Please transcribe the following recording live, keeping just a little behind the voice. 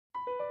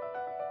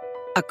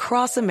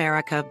Across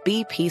America,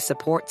 BP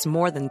supports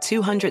more than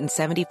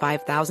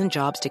 275,000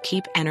 jobs to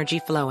keep energy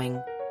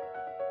flowing.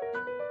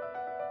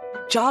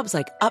 Jobs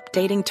like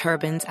updating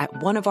turbines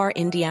at one of our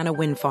Indiana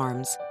wind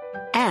farms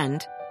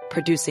and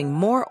producing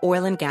more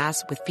oil and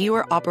gas with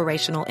fewer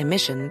operational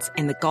emissions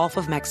in the Gulf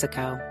of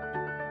Mexico.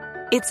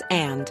 It's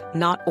and,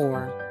 not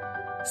or.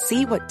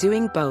 See what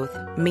doing both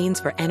means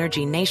for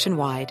energy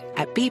nationwide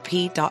at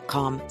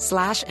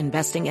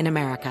bp.com/investing in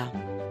America.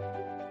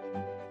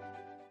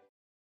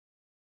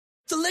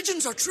 The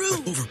legends are true.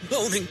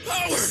 Overwhelming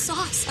power! The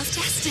sauce of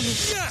destiny.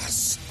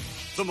 Yes!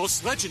 The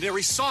most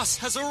legendary sauce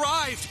has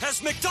arrived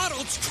as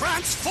McDonald's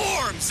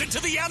transforms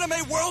into the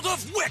anime world of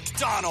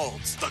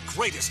WickDonald's. The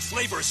greatest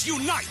flavors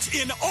unite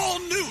in all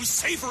new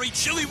savory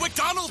chili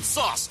McDonald's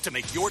sauce to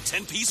make your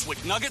 10-piece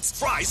Wick Nuggets,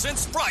 fries, and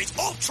Sprite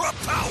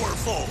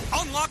ultra-powerful.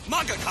 Unlock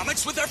manga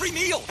comics with every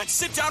meal and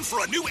sit down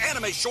for a new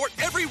anime short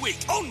every week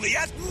only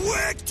at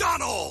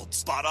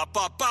WickDonald's.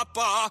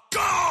 Ba-da-ba-ba-ba,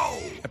 go!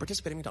 At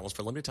participating McDonald's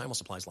for a limited time while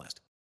supplies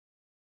last.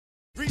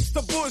 Reach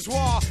the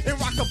bourgeois and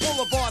rock the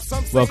boulevard.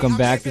 Welcome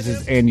back. This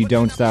is And You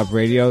Don't Stop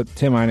Radio.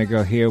 Tim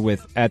Einiger here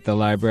with At the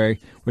Library.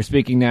 We're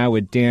speaking now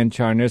with Dan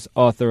Charnas,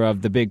 author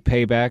of The Big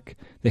Payback,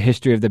 The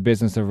History of the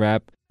Business of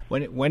Rap.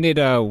 When did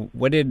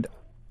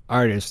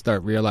artists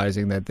start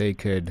realizing that they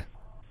could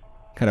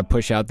kind of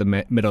push out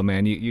the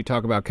middleman? You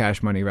talk about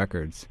Cash Money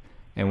Records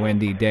and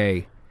Wendy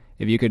Day.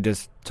 If you could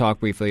just talk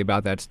briefly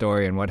about that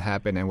story and what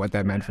happened and what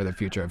that meant for the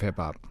future of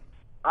hip-hop.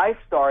 I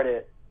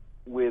started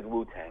with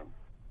Wu-Tang.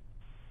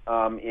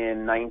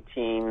 In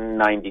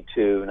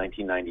 1992,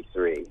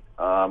 1993,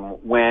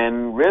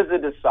 when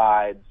RZA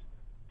decides,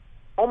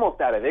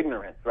 almost out of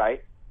ignorance,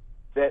 right,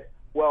 that,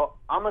 well,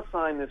 I'm going to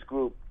sign this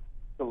group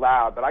to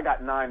Loud, but I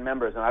got 9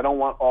 members, and I don't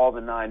want all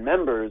the 9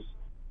 members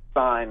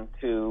signed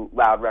to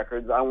Loud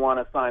Records. I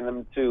want to sign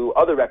them to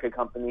other record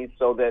companies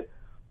so that,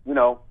 you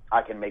know,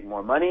 I can make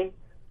more money,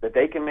 that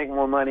they can make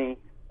more money,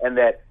 and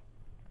that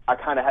I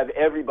kind of have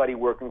everybody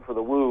working for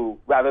the Wu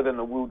rather than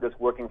the Wu just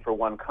working for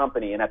one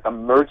company and at the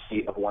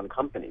mercy of one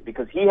company,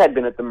 because he had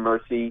been at the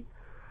mercy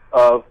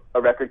of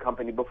a record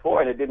company before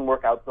and it didn't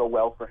work out so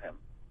well for him.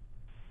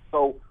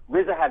 So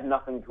RZA had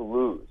nothing to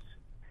lose,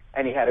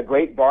 and he had a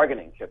great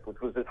bargaining chip, which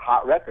was his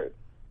hot record.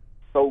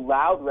 So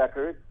Loud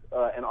Records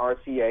and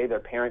RCA, their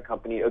parent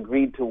company,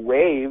 agreed to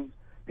waive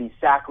the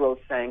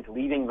sacrosanct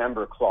leading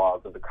member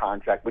clause of the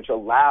contract, which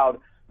allowed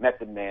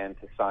Method Man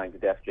to sign to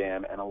Def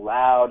Jam and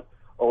allowed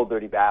Old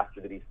Dirty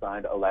Bastard to be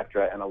signed to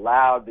Elektra and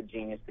allowed The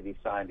Genius to be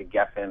signed to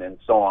Geffen and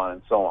so on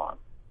and so on.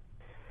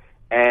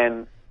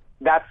 And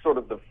that's sort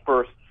of the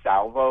first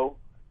salvo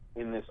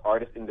in this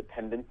artist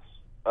independence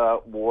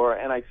war.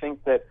 And I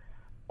think that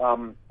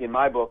in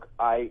my book,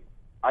 I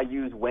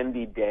use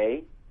Wendy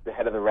Day, the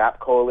head of the Rap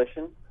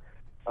Coalition,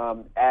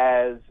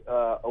 as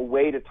a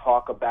way to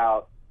talk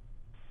about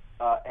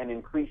an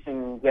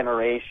increasing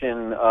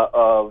generation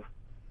of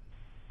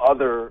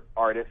other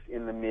artists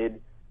in the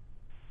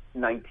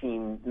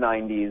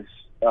mid-1990s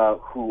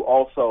who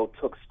also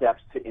took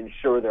steps to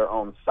ensure their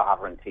own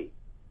sovereignty,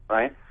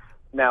 right?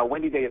 Now,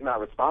 Wendy Day is not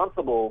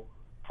responsible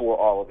for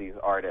all of these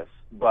artists,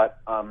 but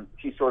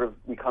she sort of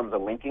becomes a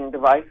linking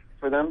device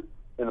for them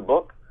in the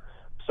book.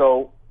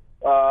 So,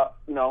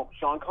 you know,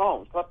 Sean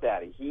Combs, Puff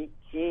Daddy, he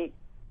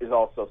is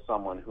also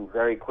someone who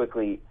very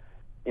quickly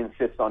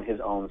insists on his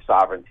own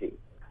sovereignty.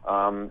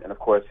 And, of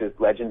course, his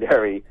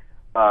legendary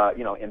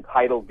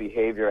entitled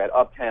behavior at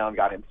Uptown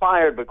got him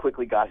fired, but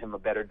quickly got him a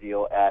better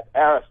deal at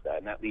Arista,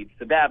 and that leads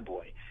to Bad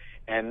Boy.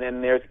 And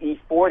then there's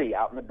E40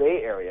 out in the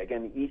Bay Area.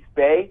 Again, the East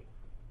Bay,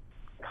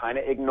 kind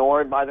of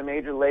ignored by the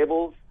major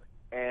labels,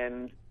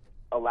 and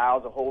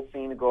allows a whole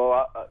scene to go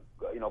up,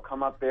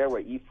 come up there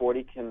where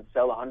E40 can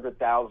sell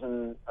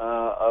 100,000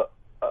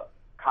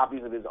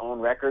 copies of his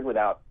own record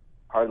without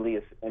hardly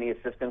any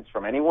assistance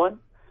from anyone.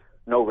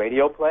 No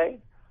radio play.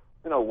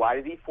 You know, why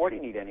does E40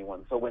 need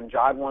anyone? So when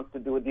Jod wants to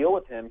do a deal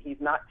with him,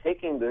 he's not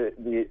taking the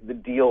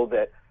deal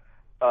that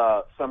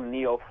some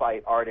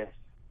neophyte artist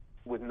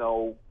with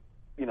no,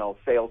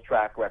 sales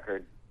track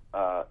record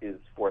is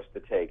forced to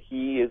take.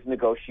 He is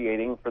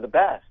negotiating for the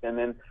best. And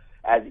then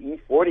as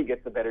E40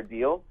 gets a better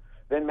deal,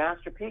 then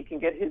Master P can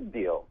get his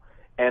deal.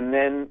 And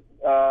then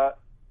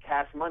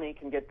Cash Money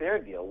can get their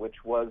deal,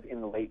 which was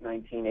in the late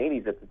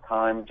 1980s at the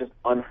time just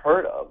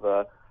unheard of.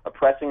 A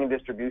pressing and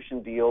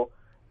distribution deal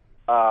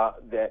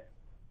that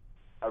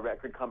a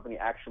record company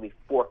actually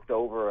forked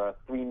over a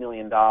 $3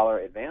 million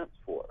advance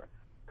for,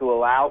 to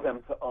allow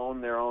them to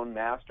own their own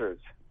masters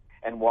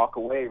and walk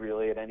away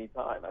really at any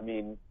time. I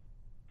mean,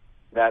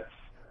 that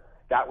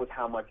was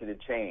how much it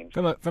had changed.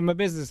 From a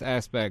business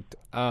aspect,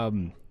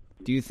 do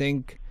you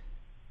think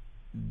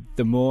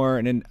the more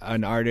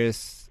an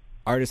artists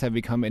have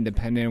become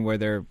independent, where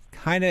they're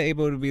kind of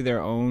able to be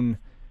their own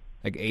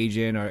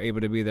agent or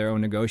able to be their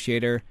own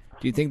negotiator,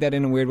 do you think that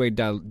in a weird way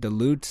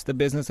dilutes the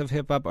business of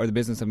hip-hop or the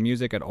business of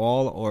music at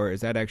all, or is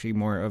that actually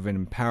more of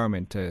an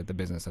empowerment to the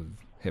business of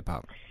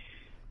hip-hop?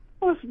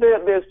 Well,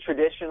 there's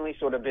traditionally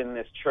sort of been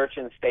this church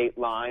and state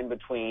line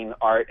between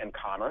art and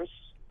commerce,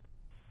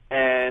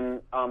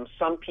 And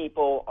some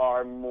people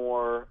are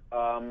more,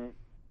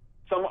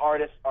 some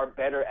artists are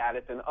better at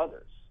it than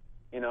others,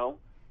 you know?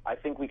 I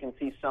think we can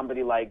see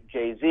somebody like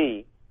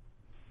Jay-Z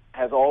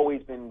has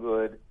always been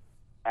good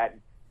at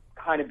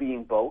kind of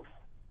being both.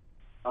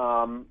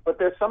 But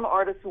there's some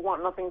artists who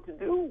want nothing to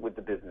do with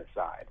the business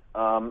side.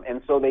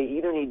 And so they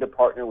either need to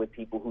partner with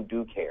people who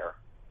do care,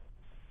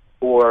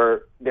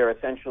 or they're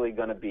essentially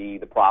going to be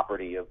the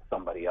property of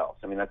somebody else.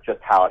 I mean, that's just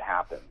how it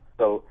happens.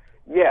 So,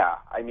 yeah,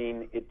 I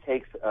mean, it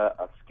takes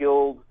a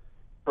skilled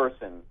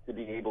person to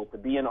be able to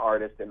be an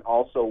artist and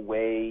also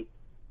weigh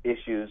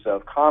issues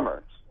of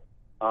commerce.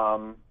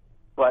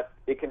 But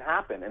it can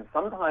happen. And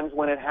sometimes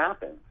when it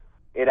happens,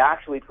 it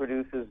actually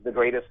produces the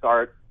greatest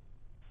art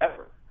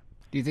ever.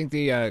 Do you think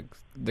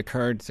the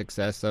current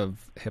success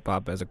of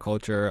hip-hop as a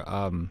culture,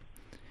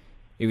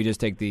 if you just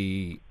take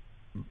the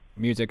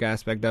music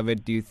aspect of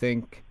it, do you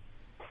think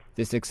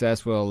the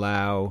success will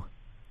allow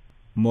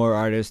more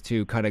artists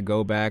to kind of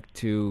go back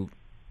to,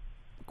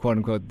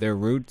 quote-unquote, their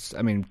roots?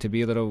 I mean, to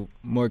be a little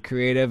more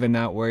creative and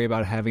not worry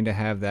about having to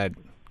have that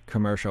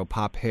commercial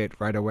pop hit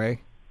right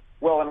away?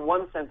 Well, in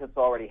one sense, it's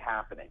already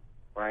happening,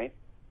 right?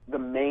 The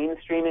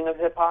mainstreaming of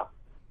hip-hop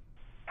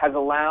has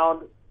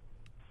allowed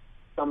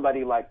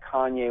somebody like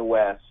Kanye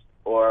West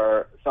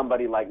or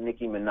somebody like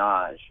Nicki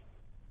Minaj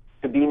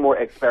to be more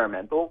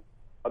experimental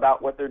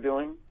about what they're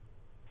doing.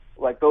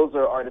 Like, those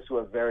are artists who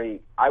are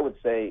very, I would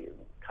say,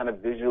 kind of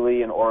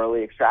visually and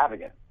orally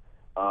extravagant.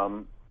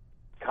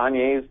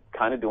 Kanye is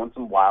kind of doing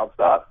some wild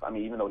stuff. I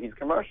mean, even though he's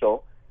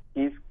commercial,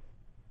 he's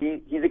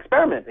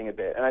experimenting a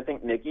bit. And I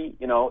think Nicki,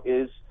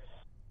 is,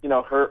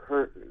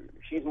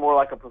 she's more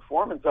like a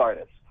performance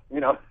artist,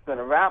 than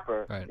a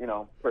rapper, right,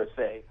 per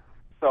se.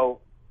 So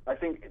I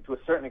think to a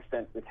certain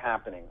extent it's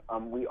happening.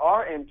 We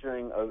are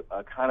entering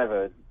a kind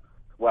of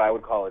what I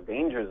would call a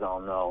danger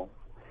zone, though,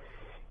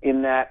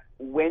 in that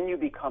when you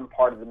become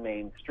part of the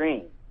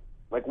mainstream,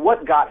 like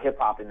what got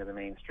hip-hop into the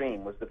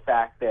mainstream was the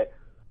fact that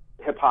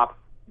hip-hop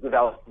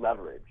developed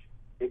leverage.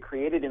 It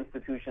created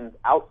institutions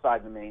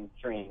outside the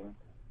mainstream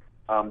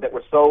that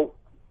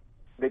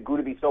grew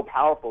to be so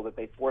powerful that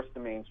they forced the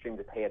mainstream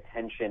to pay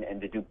attention and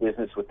to do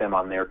business with them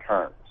on their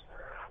terms.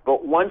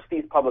 But once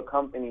these public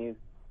companies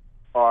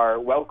are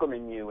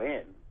welcoming you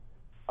in,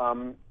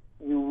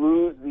 you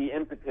lose the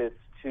impetus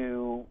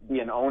to be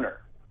an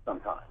owner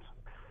sometimes.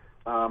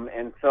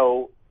 And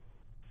so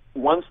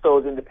once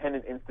those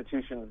independent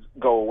institutions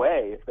go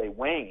away, if they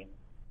wane,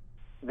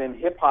 then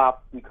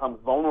hip-hop becomes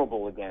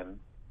vulnerable again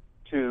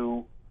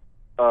to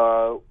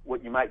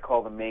what you might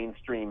call the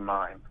mainstream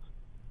minds.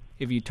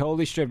 If you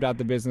totally stripped out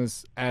the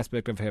business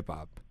aspect of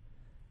hip-hop,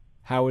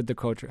 how would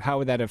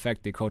that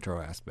affect the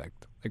cultural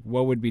aspect? Like,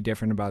 what would be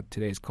different about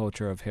today's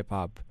culture of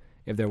hip-hop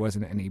if there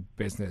wasn't any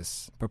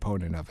business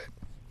proponent of it?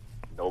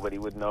 Nobody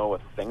would know a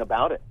thing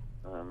about it.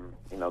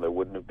 There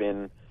wouldn't have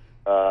been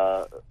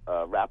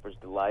Rapper's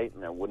Delight,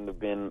 and there wouldn't have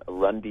been a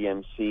Run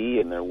DMC,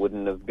 and there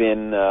wouldn't have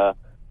been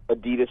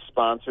Adidas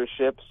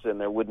sponsorships,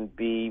 and there wouldn't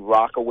be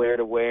Rock-A-Wear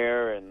to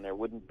Wear, and there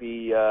wouldn't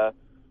be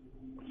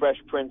Fresh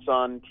Prince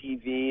on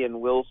TV and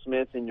Will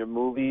Smith in your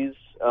movies.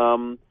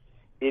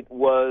 It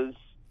was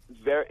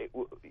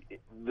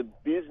the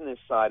business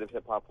side of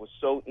hip-hop was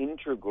so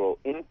integral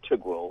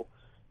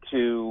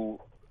to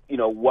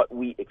what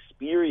we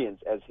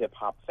experience as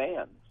hip-hop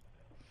fans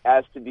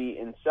as to be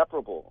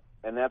inseparable.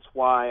 And that's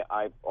why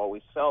I've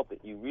always felt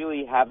that you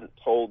really haven't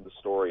told the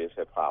story of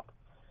hip-hop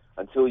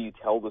until you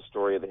tell the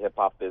story of the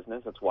hip-hop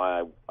business. That's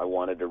why I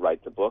wanted to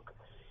write the book.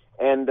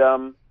 And,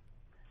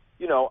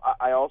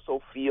 I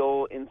also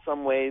feel in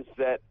some ways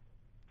that,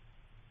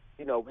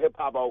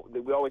 hip-hop,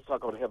 we always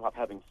talk about hip-hop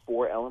having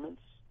four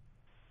elements,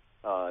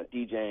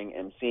 DJing,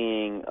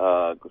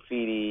 MCing,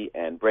 graffiti,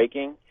 and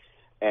breaking.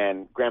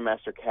 And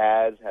Grandmaster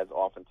Caz has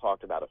often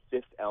talked about a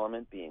fifth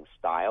element being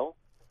style,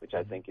 which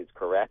I think is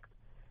correct.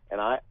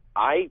 And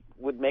I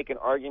would make an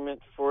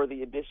argument for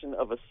the addition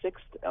of a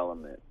sixth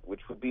element,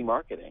 which would be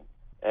marketing.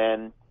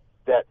 And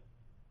that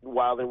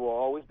while there will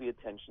always be a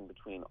tension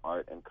between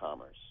art and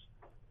commerce,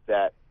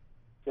 that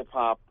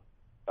hip-hop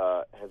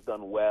has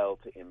done well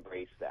to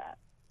embrace that.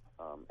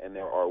 And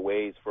there are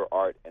ways for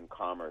art and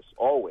commerce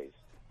always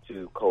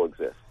to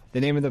coexist. The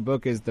name of the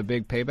book is The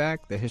Big Payback,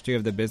 The History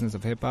of the Business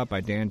of Hip-Hop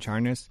by Dan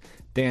Charnas.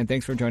 Dan,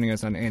 thanks for joining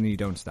us on And You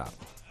Don't Stop.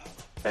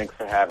 Thanks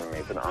for having me.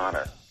 It's an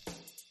honor.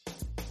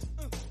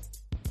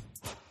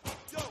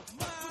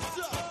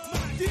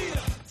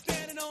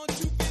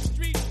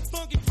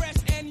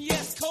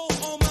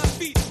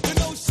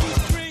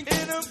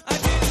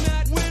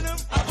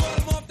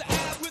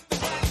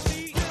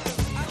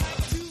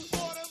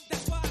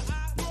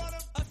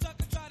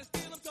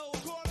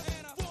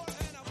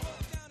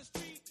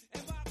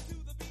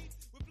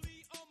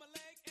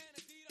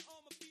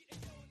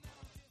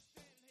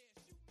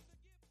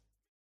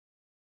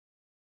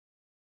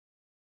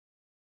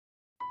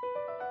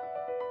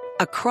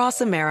 Across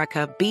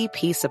America,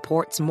 BP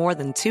supports more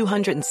than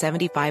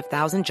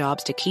 275,000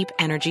 jobs to keep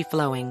energy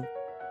flowing.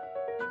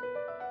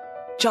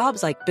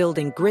 Jobs like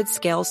building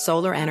grid-scale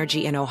solar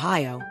energy in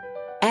Ohio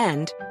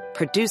and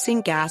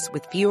producing gas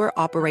with fewer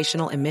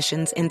operational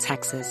emissions in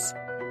Texas.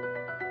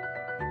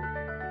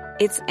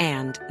 It's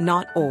and,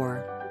 not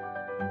or.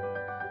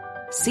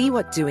 See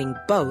what doing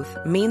both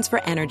means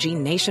for energy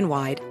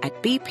nationwide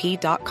at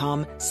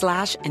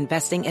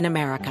bp.com/investing in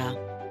America.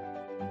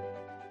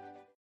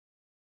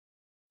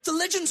 The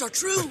legends are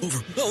true.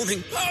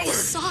 Overwhelming power! The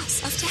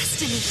sauce of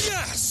destiny.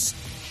 Yes!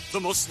 The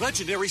most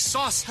legendary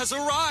sauce has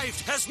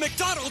arrived as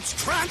McDonald's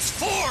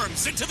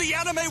transforms into the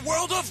anime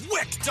world of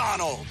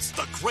WickDonald's.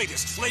 The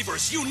greatest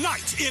flavors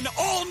unite in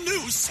all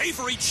new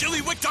savory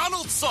chili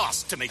McDonald's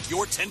sauce to make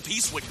your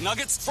 10-piece Wick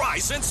Nuggets,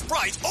 fries, and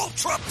Sprite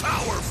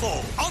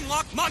ultra-powerful.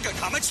 Unlock manga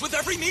comics with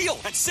every meal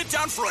and sit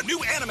down for a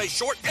new anime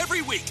short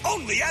every week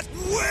only at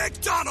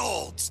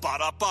WickDonald's.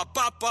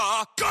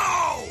 Ba-da-ba-ba-ba,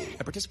 go!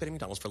 At participating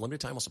McDonald's for a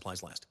limited time while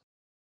supplies last.